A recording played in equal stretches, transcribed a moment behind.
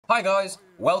Hi guys,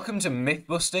 welcome to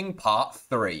Mythbusting Part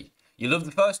 3. You loved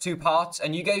the first two parts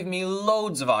and you gave me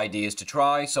loads of ideas to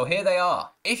try, so here they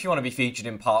are. If you want to be featured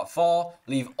in Part 4,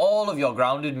 leave all of your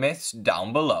grounded myths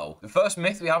down below. The first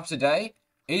myth we have today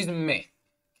is myth.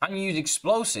 Can you use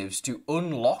explosives to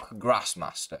unlock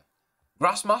Grassmaster?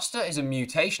 Grassmaster is a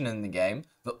mutation in the game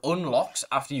that unlocks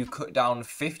after you cut down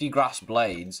 50 grass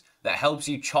blades that helps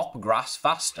you chop grass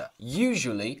faster.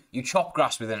 Usually, you chop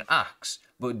grass with an axe,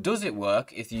 but does it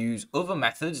work if you use other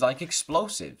methods like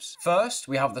explosives? First,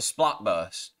 we have the Splat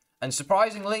Burst, and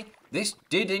surprisingly, this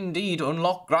did indeed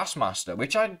unlock Grassmaster,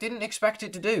 which I didn't expect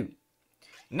it to do.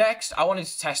 Next, I wanted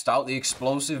to test out the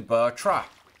Explosive Burr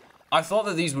Trap. I thought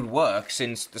that these would work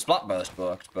since the Splat Burst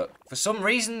worked, but for some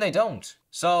reason they don't.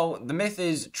 So, the myth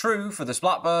is true for the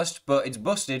Splat Burst, but it's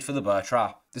busted for the Burr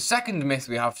Trap. The second myth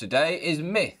we have today is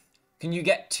myth. Can you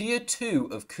get tier 2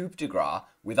 of coup de grace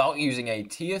without using a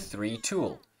tier 3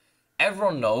 tool?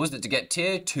 Everyone knows that to get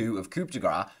tier 2 of coup de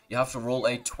grace, you have to roll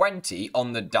a 20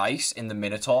 on the dice in the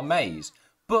Minotaur maze.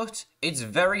 But it's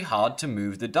very hard to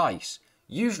move the dice.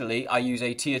 Usually, I use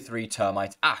a tier 3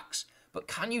 termite axe. But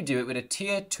can you do it with a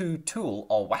tier 2 tool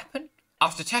or weapon?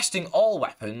 After testing all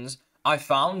weapons, I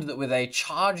found that with a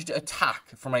charged attack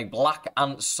from a black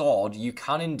ant sword, you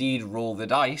can indeed roll the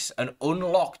dice and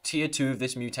unlock tier 2 of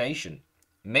this mutation.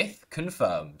 Myth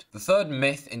confirmed. The third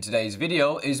myth in today's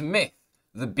video is myth.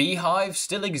 The beehive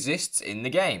still exists in the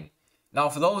game. Now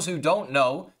for those who don't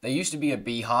know, there used to be a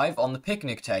beehive on the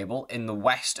picnic table in the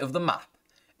west of the map.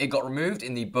 It got removed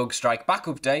in the Bug Strike Back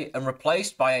update and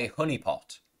replaced by a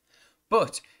honeypot.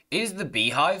 But is the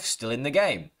beehive still in the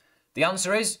game? The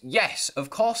answer is yes, of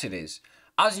course it is.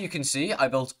 As you can see, I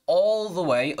built all the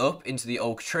way up into the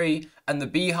oak tree and the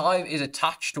beehive is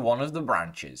attached to one of the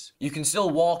branches. You can still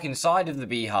walk inside of the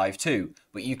beehive too,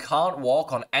 but you can't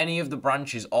walk on any of the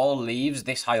branches or leaves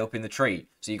this high up in the tree,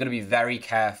 so you've got to be very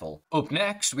careful. Up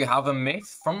next, we have a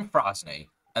myth from Frasny,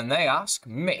 and they ask,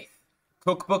 myth.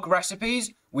 Cookbook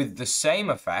recipes with the same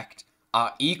effect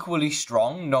are equally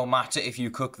strong no matter if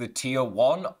you cook the tier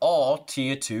 1 or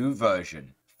tier 2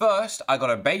 version. First, I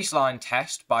got a baseline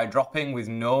test by dropping with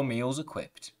no meals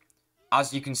equipped.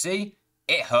 As you can see,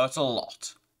 it hurt a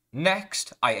lot.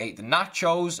 Next, I ate the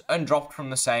nachos and dropped from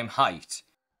the same height.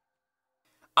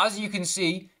 As you can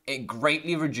see, it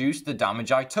greatly reduced the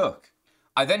damage I took.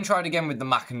 I then tried again with the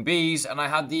mac and bees and I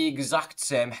had the exact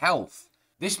same health.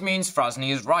 This means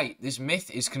Frasny is right, this myth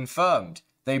is confirmed.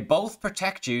 They both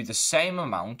protect you the same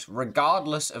amount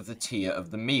regardless of the tier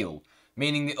of the meal,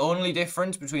 meaning the only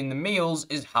difference between the meals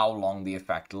is how long the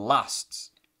effect lasts.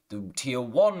 The tier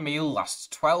 1 meal lasts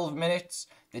 12 minutes,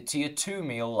 the tier 2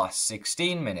 meal lasts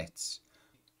 16 minutes.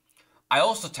 I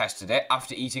also tested it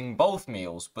after eating both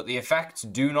meals, but the effects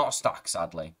do not stack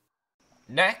sadly.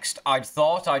 Next, I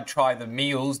thought I'd try the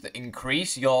meals that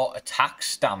increase your attack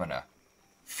stamina.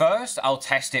 First, I'll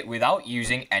test it without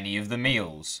using any of the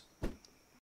meals.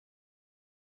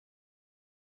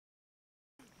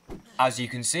 As you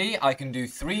can see, I can do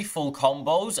 3 full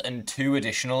combos and 2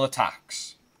 additional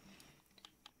attacks.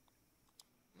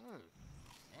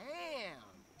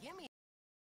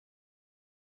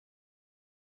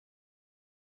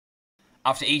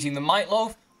 After eating the Might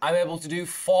Loaf, I'm able to do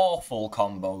 4 full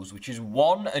combos, which is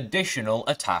 1 additional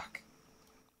attack.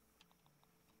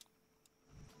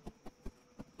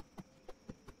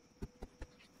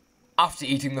 After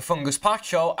eating the Fungus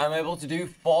Pacho, I'm able to do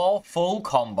 4 full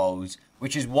combos,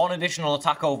 which is 1 additional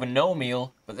attack over no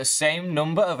meal, but the same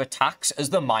number of attacks as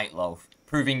the Might Loaf,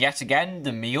 proving yet again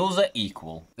the meals are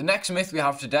equal. The next myth we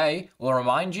have today will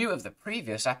remind you of the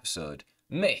previous episode.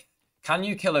 Myth. Can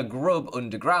you kill a grub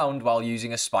underground while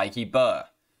using a spiky burr?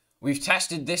 We've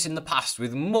tested this in the past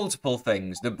with multiple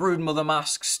things, the Broodmother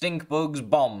Mask, stink bugs,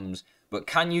 bombs, but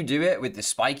can you do it with the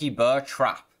spiky burr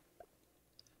trap?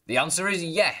 The answer is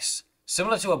yes.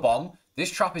 Similar to a bomb, this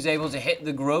trap is able to hit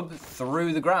the grub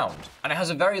through the ground, and it has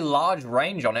a very large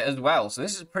range on it as well, so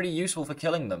this is pretty useful for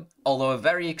killing them, although a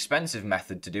very expensive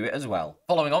method to do it as well.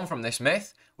 Following on from this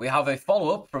myth, we have a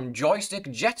follow-up from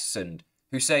Joystick Jettisoned,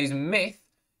 who says, myth,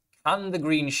 can the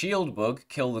green shield bug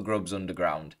kill the grubs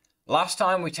underground? Last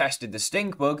time we tested the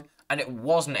stink bug, and it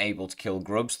wasn't able to kill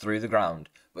grubs through the ground,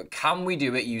 but can we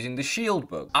do it using the shield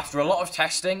bug? After a lot of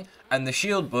testing, and the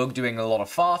shield bug doing a lot of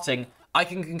farting, I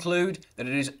can conclude that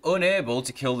it is unable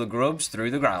to kill the grubs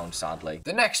through the ground, sadly.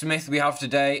 The next myth we have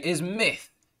today is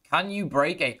myth. Can you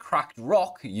break a cracked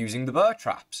rock using the burr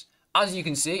traps? As you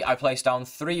can see, I place down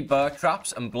 3 burr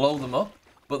traps and blow them up,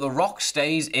 but the rock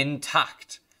stays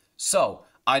intact. So,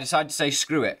 I decided to say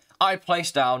screw it. I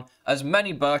placed down as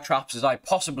many burr traps as I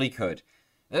possibly could.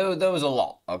 There was a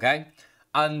lot, okay?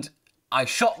 And I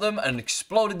shot them and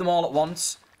exploded them all at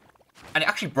once, and it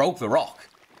actually broke the rock.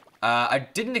 I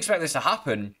didn't expect this to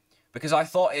happen, because I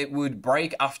thought it would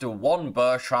break after one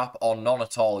burr trap or none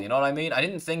at all, you know what I mean? I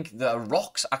didn't think that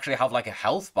rocks actually have like a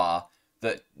health bar,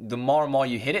 that the more and more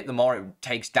you hit it, the more it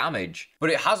takes damage.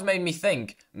 But it has made me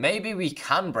think, maybe we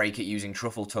can break it using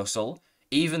Truffle Tussle,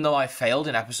 even though I failed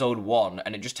in episode 1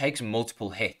 and it just takes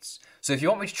multiple hits. So if you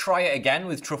want me to try it again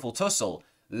with Truffle Tussle,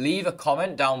 leave a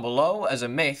comment down below as a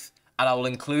myth, and I will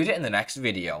include it in the next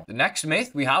video. The next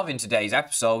myth we have in today's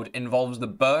episode involves the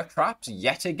burr traps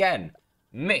yet again.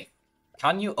 Myth: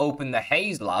 can you open the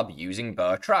Haze Lab using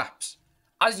burr traps?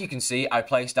 As you can see, I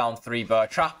placed down 3 burr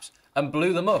traps and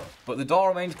blew them up, but the door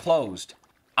remained closed.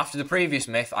 After the previous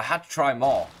myth, I had to try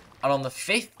more, and on the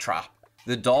 5th trap,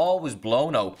 the door was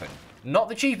blown open. Not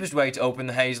the cheapest way to open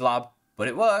the Haze Lab, but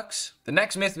it works. The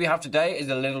next myth we have today is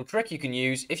a little trick you can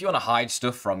use if you want to hide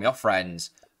stuff from your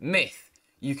friends. Myth: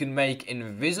 you can make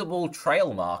invisible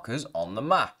trail markers on the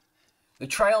map. The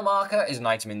trail marker is an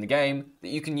item in the game that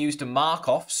you can use to mark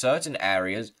off certain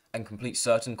areas and complete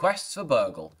certain quests for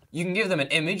Burgle. You can give them an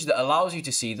image that allows you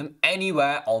to see them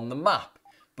anywhere on the map,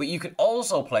 but you can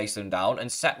also place them down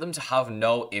and set them to have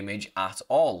no image at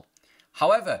all.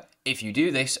 However, if you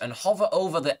do this and hover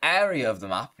over the area of the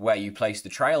map where you place the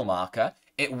trail marker,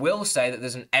 it will say that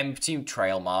there's an empty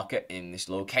trail marker in this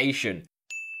location,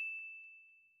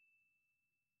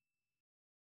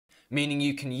 meaning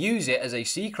you can use it as a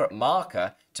secret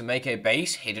marker to make a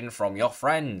base hidden from your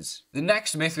friends. The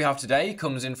next myth we have today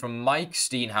comes in from Mike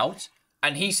Steenhout,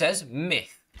 and he says,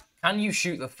 myth: can you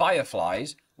shoot the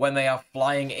fireflies when they are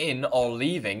flying in or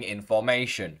leaving in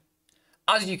formation?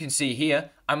 As you can see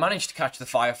here, I managed to catch the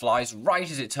fireflies right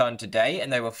as it turned to day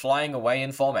and they were flying away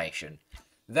in formation.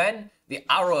 Then, the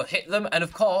arrow hit them and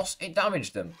of course, it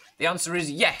damaged them. The answer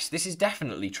is yes, this is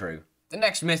definitely true. The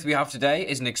next myth we have today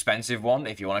is an expensive one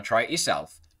if you want to try it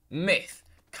yourself. Myth: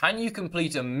 can you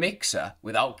complete a mixer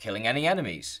without killing any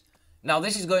enemies? Now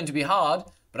this is going to be hard,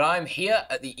 but I'm here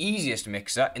at the easiest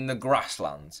mixer in the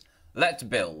grasslands. Let's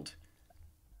build.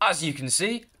 As you can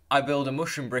see, I build a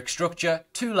mushroom brick structure,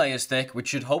 2 layers thick, which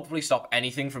should hopefully stop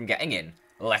anything from getting in.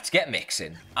 Let's get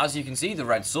mixing. As you can see, the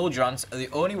red soldier ants are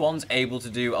the only ones able to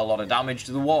do a lot of damage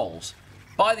to the walls.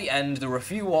 By the end, there were a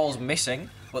few walls missing,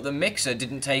 but the mixer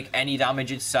didn't take any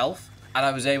damage itself, and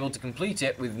I was able to complete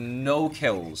it with no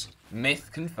kills. Myth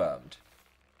confirmed.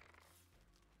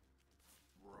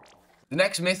 The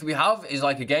next myth we have is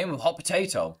like a game of hot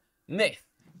potato. Myth: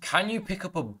 can you pick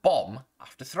up a bomb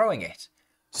after throwing it?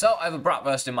 So I have a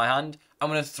bratwurst in my hand, I'm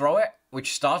going to throw it,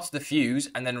 which starts the fuse,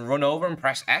 and then run over and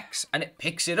press X, and it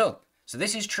picks it up. So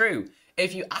this is true.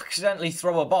 If you accidentally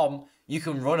throw a bomb, you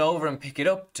can run over and pick it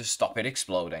up to stop it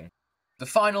exploding. The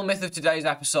final myth of today's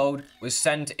episode was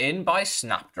sent in by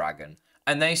Snapdragon,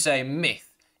 and they say,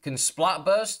 myth: can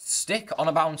Splatburst stick on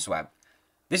a bounce web?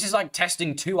 This is like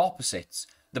testing 2 opposites.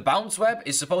 The bounce web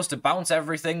is supposed to bounce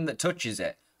everything that touches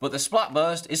it, but the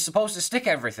Splatburst is supposed to stick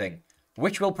everything.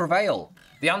 Which will prevail?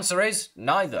 The answer is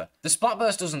neither. The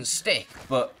Splatburst doesn't stick,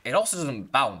 but it also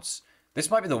doesn't bounce. This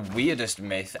might be the weirdest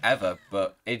myth ever,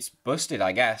 but it's busted,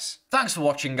 I guess. Thanks for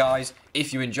watching, guys.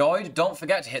 If you enjoyed, don't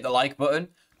forget to hit the like button.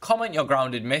 Comment your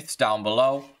grounded myths down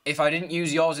below. If I didn't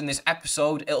use yours in this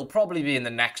episode, it'll probably be in the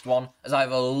next one, as I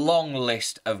have a long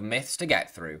list of myths to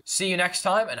get through. See you next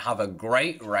time, and have a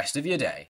great rest of your day.